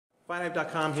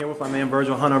FightHype.com here with my man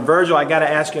Virgil Hunter. Virgil, I got to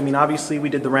ask you, I mean, obviously we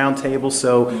did the round table,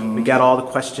 so we got all the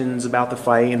questions about the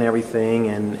fight and everything,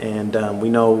 and we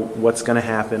know what's going to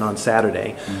happen on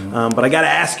Saturday. But I got to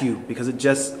ask you, because it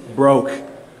just broke,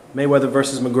 Mayweather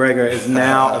versus McGregor is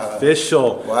now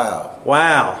official. Wow.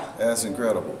 Wow. That's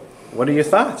incredible. What are your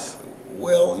thoughts?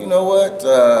 Well, you know what?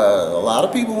 A lot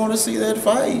of people want to see that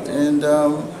fight, and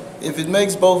if it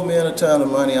makes both men a ton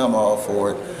of money, I'm all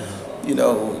for it. You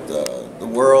know, the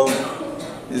world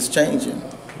is changing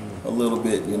a little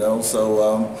bit, you know,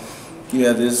 so you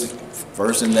have this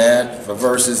versus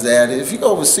that. If you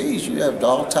go overseas, you have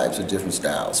all types of different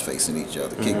styles facing each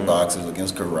other. Kickboxers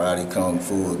against karate, kung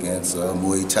fu against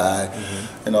Muay Thai,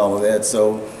 and all of that.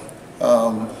 So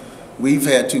we've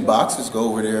had two boxers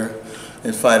go over there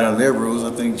and fight on their rules.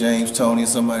 I think James, Tony, and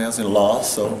somebody else, and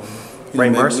lost. So Ray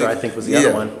Mercer, I think, was the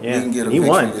other one. Yeah, we can get a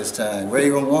victory this time.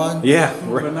 Ray won? Yeah,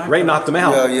 Ray knocked him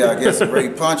out. Yeah, I guess Ray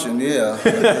punched him, yeah.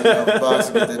 The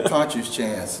boxer get that puncher's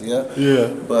chance, yeah.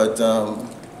 But,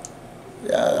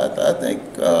 yeah, I think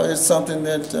it's something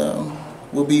that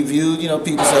will be viewed. You know,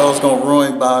 people say, oh, it's going to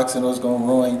ruin boxing, or it's going to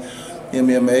ruin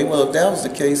MMA. Well, if that was the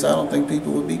case, I don't think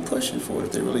people would be pushing for it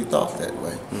if they really thought that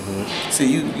way. See,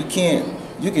 you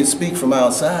can speak from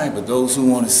outside, but those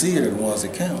who want to see it are the ones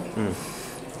that count.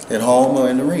 At home or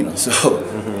in the arena, so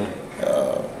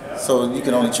so you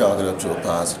can only chalk it up to a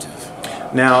positive.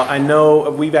 Now, I know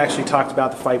we've actually talked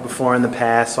about the fight before in the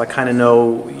past, so I kind of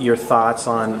know your thoughts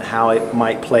on how it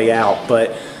might play out,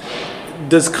 but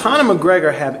does Conor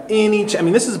McGregor have any I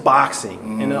mean, this is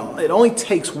boxing, and it only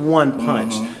takes one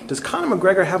punch. Does Conor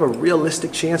McGregor have a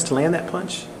realistic chance to land that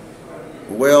punch?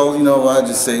 Well, you know, I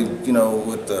just say, you know,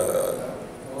 with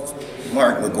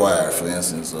Mark McGuire, for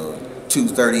instance,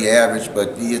 230 average,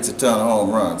 but he hits a ton of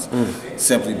home runs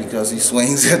simply because he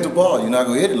swings at the ball. You're not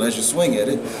going to hit it unless you swing at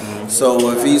it.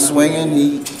 So if he's swinging,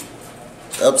 he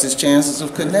ups his chances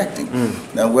of connecting.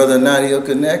 Now, whether or not he'll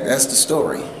connect, that's the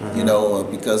story, you know,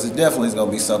 because it definitely is going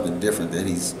to be something different that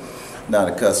he's not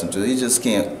accustomed to. He just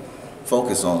can't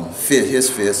focus on his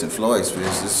fists and Floyd's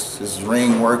fists. His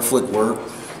ring work, footwork,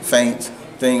 feints,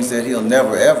 things that he'll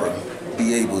never, ever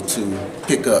be able to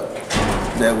pick up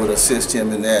that would assist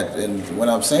him in that. And what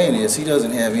I'm saying is he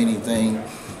doesn't have anything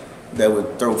that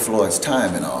would throw Floyd's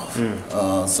timing off.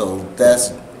 So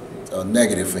that's a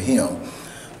negative for him.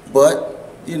 But,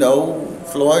 you know,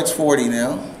 Floyd's 40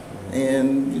 now,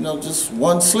 and, you know, just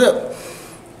one slip,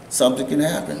 something can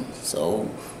happen. So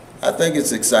I think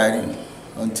it's exciting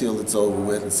until it's over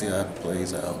with and see how it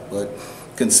plays out. But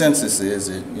consensus is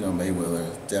that, you know, Mayweather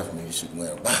definitely should win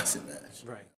a boxing match.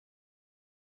 Right.